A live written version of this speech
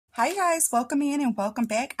Hi guys, welcome in and welcome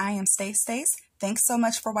back. I am Stace. Thanks so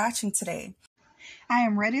much for watching today. I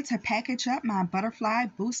am ready to package up my butterfly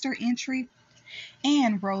booster entry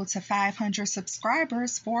and road to 500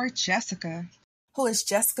 subscribers for Jessica, who is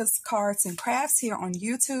Jessica's Cards and Crafts here on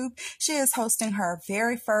YouTube. She is hosting her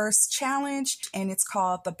very first challenge and it's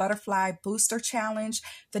called the Butterfly Booster Challenge.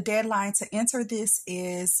 The deadline to enter this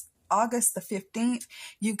is August the 15th.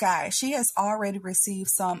 You guys, she has already received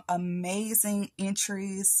some amazing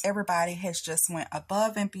entries. Everybody has just went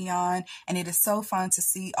above and beyond, and it is so fun to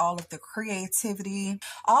see all of the creativity.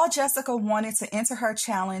 All Jessica wanted to enter her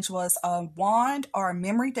challenge was a wand or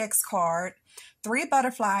memory dex card, 3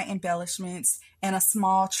 butterfly embellishments, and a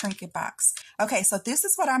small trinket box. Okay, so this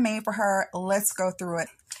is what I made for her. Let's go through it.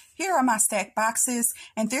 Here are my stack boxes,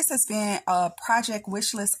 and this has been a project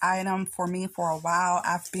wish list item for me for a while.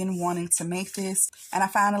 I've been wanting to make this, and I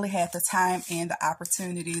finally had the time and the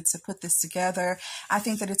opportunity to put this together. I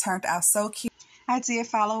think that it turned out so cute. I did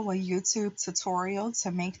follow a YouTube tutorial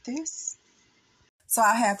to make this, so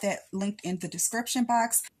I have that linked in the description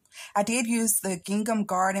box. I did use the Gingham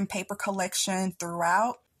Garden paper collection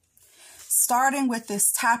throughout. Starting with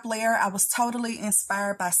this top layer, I was totally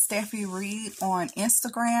inspired by Steffiried on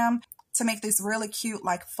Instagram to make this really cute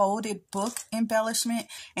like folded book embellishment.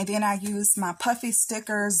 And then I used my puffy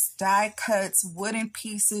stickers, die cuts, wooden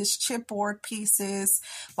pieces, chipboard pieces,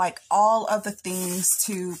 like all of the things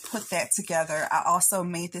to put that together. I also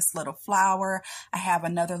made this little flower. I have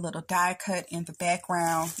another little die cut in the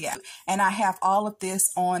background. Yeah. And I have all of this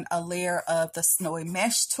on a layer of the snowy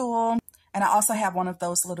mesh tool. And I also have one of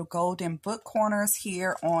those little golden book corners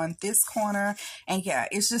here on this corner. And yeah,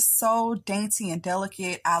 it's just so dainty and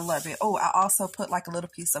delicate. I love it. Oh, I also put like a little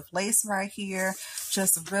piece of lace right here.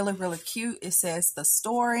 Just really, really cute. It says the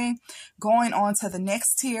story. Going on to the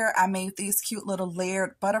next tier, I made these cute little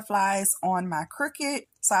layered butterflies on my Cricut.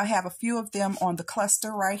 So I have a few of them on the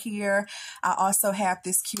cluster right here. I also have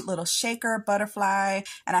this cute little shaker butterfly,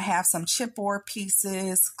 and I have some chipboard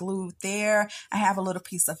pieces glued there. I have a little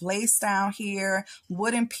piece of lace down here,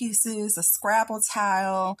 wooden pieces, a Scrabble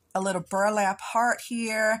tile, a little burlap heart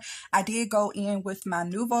here. I did go in with my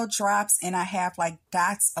Nuvo drops, and I have like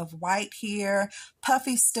dots of white here,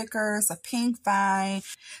 puffy stickers, a pink vine,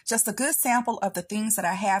 just a good sample of the things that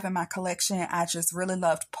I have in my collection. I just really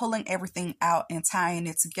loved pulling everything out and tying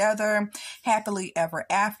it together. Happily Ever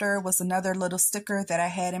After was another little sticker that I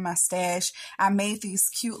had in my stash. I made these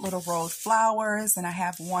cute little rolled flowers, and I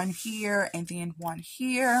have one here and then one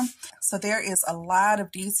here. So there is a lot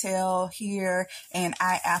of detail here, and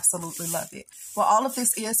I absolutely love it. Well, all of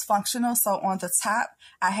this is functional. So on the top,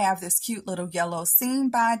 I have this cute little yellow seam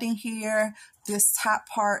binding here. This top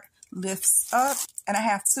part lifts up, and I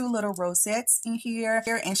have 2 little rosettes in here,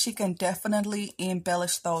 and she can definitely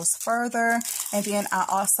embellish those further. And then I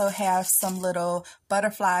also have some little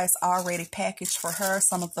butterflies already packaged for her,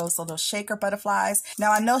 some of those little shaker butterflies.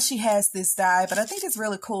 Now I know she has this die, but I think it's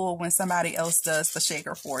really cool when somebody else does the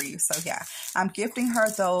shaker for you. So yeah, I'm gifting her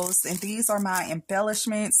those, and these are my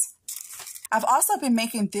embellishments. I've also been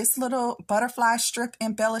making this little butterfly strip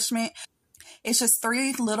embellishment. It's just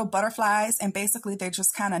 3 little butterflies, and basically they're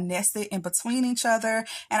just kind of nested in between each other,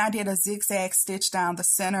 and I did a zigzag stitch down the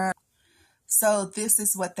center. So this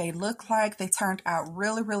is what they look like. They turned out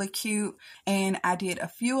really, really cute, and I did a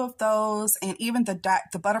few of those, and even the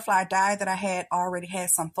butterfly die that I had already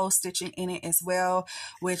had some faux stitching in it as well,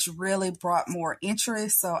 which really brought more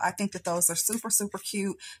interest. So I think that those are super, super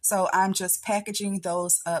cute. So I'm just packaging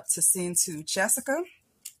those up to send to Jessica.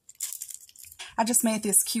 I just made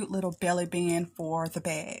this cute little belly band for the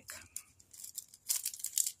bag.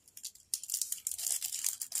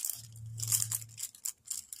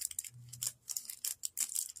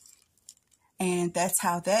 And that's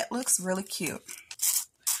how that looks, really cute.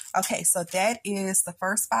 Okay, so that is the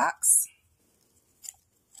first box.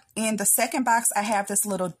 In the second box, I have this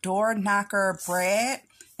little door knocker brad.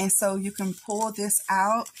 And so you can pull this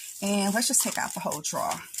out, and let's just take out the whole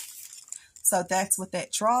drawer. So that's what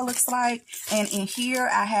that drawer looks like. And in here,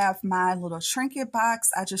 I have my little trinket box.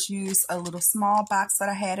 I just used a little small box that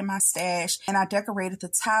I had in my stash, and I decorated the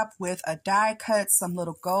top with a die cut, some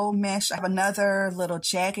little gold mesh. I have another little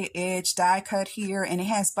jagged edge die cut here, and it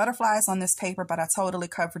has butterflies on this paper, but I totally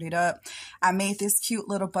covered it up. I made this cute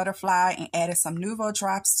little butterfly and added some Nuvo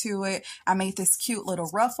drops to it. I made this cute little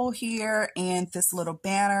ruffle here and this little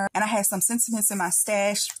banner. And I had some sentiments in my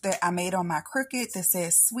stash that I made on my Cricut that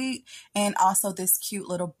says sweet, and also this cute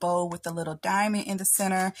little bow with the little diamond in the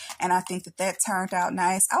center, and I think that that turned out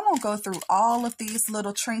nice. I won't go through all of these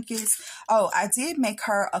little trinkets. Oh, I did make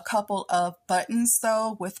her a couple of buttons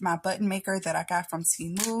though with my button maker that I got from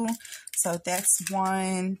Temu. So that's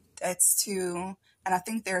one, That's 2. And I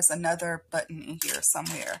think there's another button in here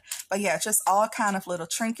somewhere. But yeah, just all kind of little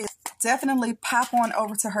trinkets. Definitely pop on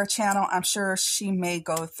over to her channel. I'm sure she may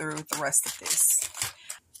go through the rest of this.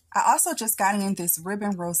 I also just got in this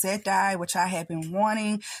ribbon rosette die, which I had been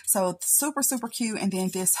wanting. So super, super cute. And then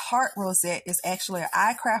this heart rosette is actually an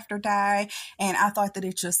eye crafter die. And I thought that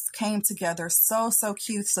it just came together so, so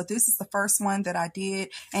cute. So this is the first one that I did.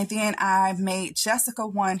 And then I made Jessica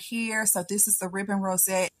one here. So this is the ribbon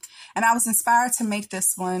rosette. And I was inspired to make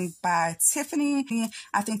this one by Tiffany.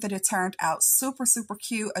 I think that it turned out super, super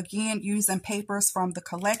cute. Again, using papers from the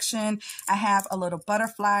collection. I have a little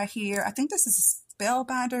butterfly here. I think this is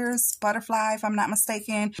Spellbinders butterfly, if I'm not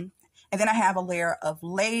mistaken. And then I have a layer of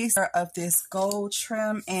lace of this gold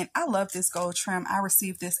trim. And I love this gold trim. I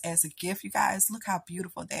received this as a gift, you guys. Look how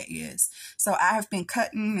beautiful that is. So I have been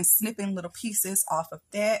cutting and snipping little pieces off of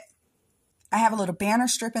that. I have a little banner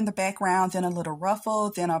strip in the background, then a little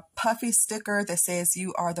ruffle, then a puffy sticker that says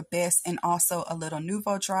 "You are the best," and also a little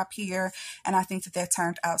Nouveau drop here. And I think that that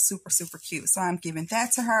turned out super, super cute. So I'm giving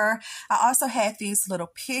that to her. I also had these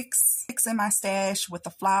little picks in my stash with the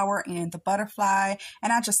flower and the butterfly.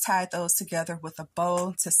 And I just tied those together with a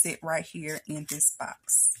bow to sit right here in this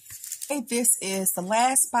box. Okay, this is the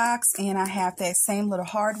last box, and I have that same little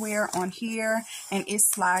hardware on here, and it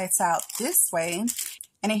slides out this way.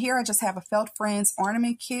 And in here, I just have a Felt Friends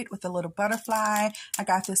ornament kit with a little butterfly. I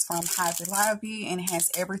got this from Hobby Lobby, and it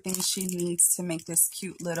has everything she needs to make this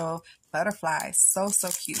cute little butterfly. So, so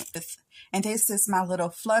cute. And this is my little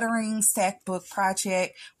Fluttering stack book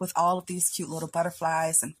project with all of these cute little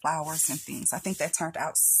butterflies and flowers and things. I think that turned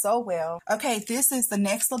out so well. Okay, this is the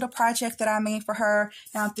next little project that I made for her.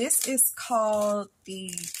 Now, this is called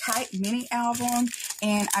the Kite mini album,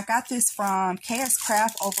 and I got this from KS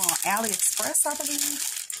Craft over on AliExpress, I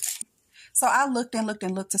believe. So I looked and looked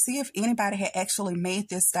and looked to see if anybody had actually made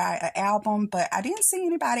this die an album, but I didn't see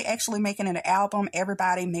anybody actually making it an album.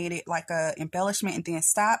 Everybody made it like a embellishment and then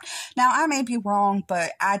stopped. Now, I may be wrong,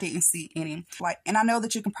 but I didn't see any. And I know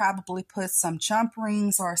that you can probably put some jump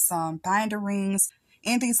rings or some binder rings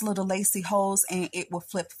in these little lacy holes and it will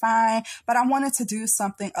flip fine, but I wanted to do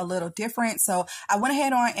something a little different. So I went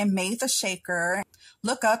ahead on and made the shaker.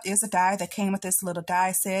 Look Up is a die that came with this little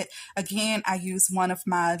die set. Again, I used one of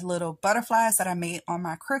my little butterflies that I made on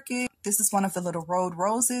my Cricut. This is one of the little road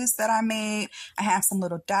roses that I made. I have some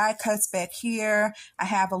little die cuts back here. I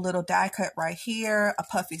have a little die cut right here, a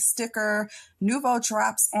puffy sticker, Nouveau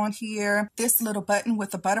drops on here. This little button with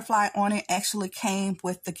the butterfly on it actually came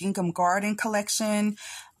with the Gingham Garden collection.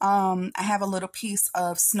 I have a little piece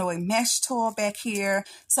of snowy mesh tulle back here.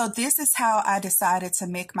 So this is how I decided to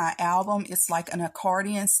make my album. It's like an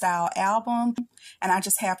accordion style album. And I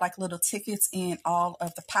just have like little tickets in all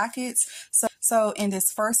of the pockets. So in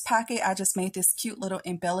this first pocket, I just made this cute little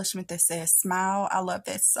embellishment that says smile. I love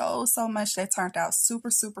that so, so much. That turned out super,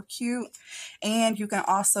 super cute. And you can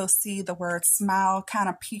also see the word smile kind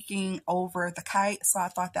of peeking over the kite. So I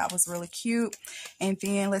thought that was really cute. And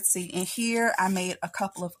then let's see, in here, I made a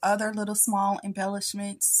couple of other little small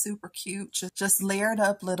embellishments, super cute, just layered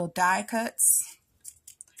up little die cuts.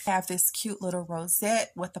 I have this cute little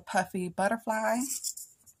rosette with a puffy butterfly.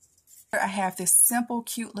 I have this simple,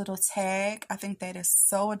 cute little tag. I think that is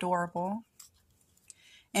so adorable.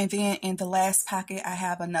 And then in the last pocket, I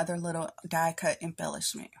have another little die cut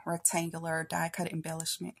embellishment, rectangular die cut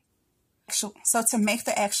embellishment. So to make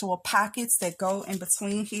the actual pockets that go in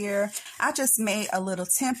between here, I just made a little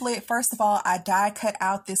template. First of all, I die cut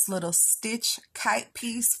out this little stitch kite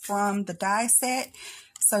piece from the die set.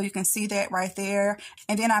 So you can see that right there.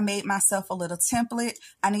 And then I made myself a little template.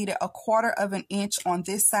 I needed 1/4 inch on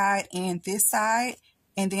this side and this side.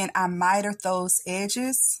 And then I mitered those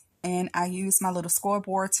edges. And I used my little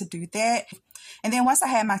scoreboard to do that. And then once I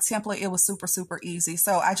had my template, it was super, super easy.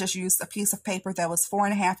 So I just used a piece of paper that was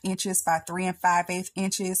 4.5 inches by 3 5/8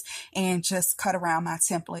 inches and just cut around my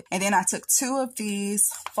template. And then I took 2 of these,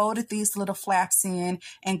 folded these little flaps in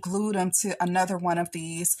and glued them to another one of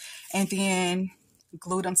these and then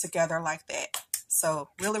glued them together like that. So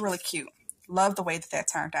really, really cute. Love the way that that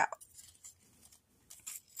turned out.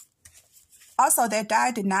 Also, that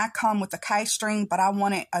die did not come with a kite string, but I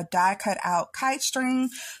wanted a die cut out kite string.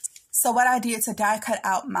 So what I did to die cut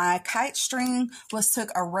out my kite string was took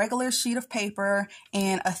a regular sheet of paper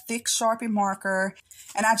and a thick Sharpie marker,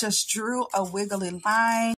 and I just drew a wiggly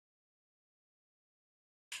line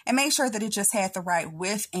and make sure that it just had the right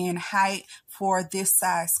width and height for this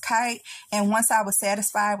size kite. And once I was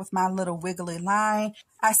satisfied with my little wiggly line,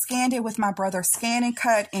 I scanned it with my brother's scan and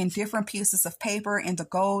cut in different pieces of paper in the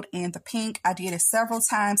gold and the pink. I did it several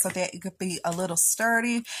times so that it could be a little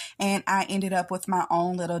sturdy, and I ended up with my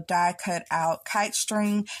own little die cut out kite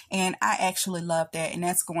string, and I actually love that, and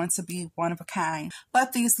that's going to be one of a kind.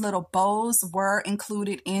 But these little bows were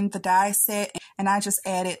included in the die set, and I just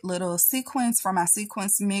added little sequins for my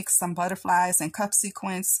sequins mix, some butterflies and cup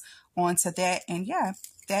sequins onto that, and yeah,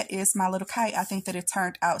 that is my little kite. I think that it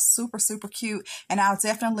turned out super, super cute, and I'll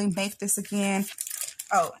definitely make this again.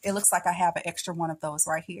 Oh, it looks like I have an extra one of those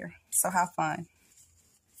right here. So how fun.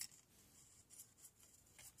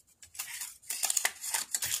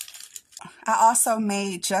 I also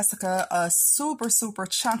made Jessica a super, super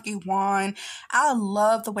chunky wand. I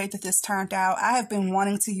love the way that this turned out. I have been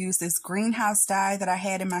wanting to use this greenhouse die that I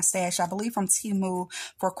had in my stash, I believe from Temu,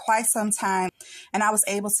 for quite some time. And I was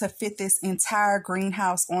able to fit this entire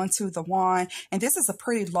greenhouse onto the wand. And this is a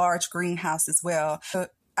pretty large greenhouse as well.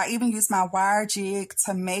 I even used my wire jig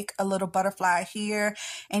to make a little butterfly here.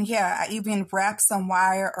 And yeah, I even wrapped some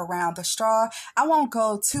wire around the straw. I won't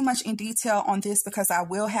go too much in detail on this because I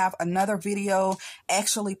will have another video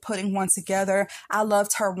actually putting one together. I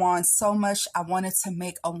loved her wand so much, I wanted to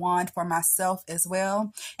make a wand for myself as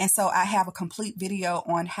well. And so I have a complete video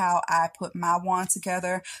on how I put my wand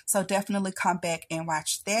together. So definitely come back and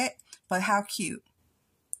watch that. But how cute.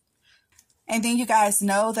 And then you guys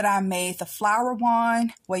know that I made the flower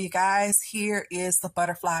wand. Well, you guys, here is the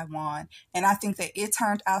butterfly wand. And I think that it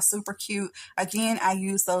turned out super cute. Again, I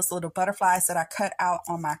used those little butterflies that I cut out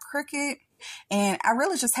on my Cricut. And I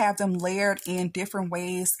really just have them layered in different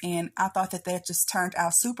ways. And I thought that that just turned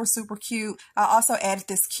out super, super cute. I also added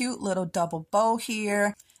this cute little double bow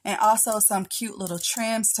here. And also some cute little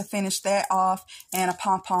trims to finish that off. And a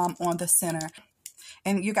pom-pom on the center.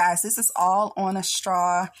 And you guys, this is all on a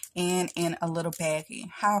straw and in a little baggie.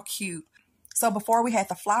 How cute. So before we had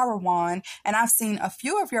the flower wand, and I've seen a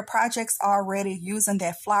few of your projects already using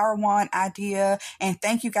that flower wand idea. And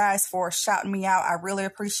thank you guys for shouting me out. I really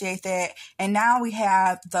appreciate that. And now we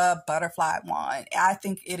have the butterfly wand. I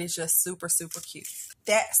think it is just super, super cute.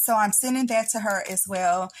 So I'm sending that to her as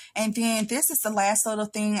well. And then this is the last little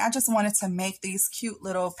thing. I just wanted to make these cute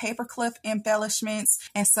little paperclip embellishments.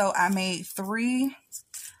 And so I made 3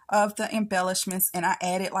 of the embellishments and I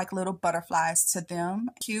added like little butterflies to them.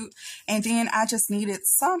 Cute. And then I just needed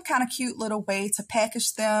some kind of cute little way to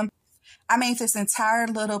package them. I made this entire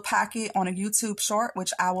little pocket on a YouTube short,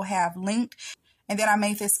 which I will have linked. And then I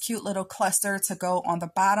made this cute little cluster to go on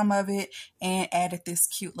the bottom of it and added this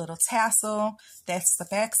cute little tassel. That's the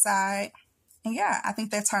back side. And yeah, I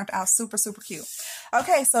think that turned out super, super cute.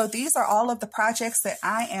 Okay, so these are all of the projects that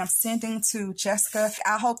I am sending to Jessica.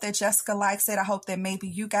 I hope that Jessica likes it. I hope that maybe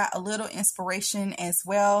you got a little inspiration as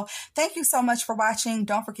well. Thank you so much for watching.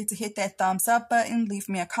 Don't forget to hit that thumbs up button, leave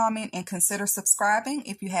me a comment, and consider subscribing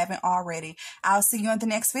if you haven't already. I'll see you in the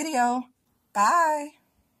next video. Bye.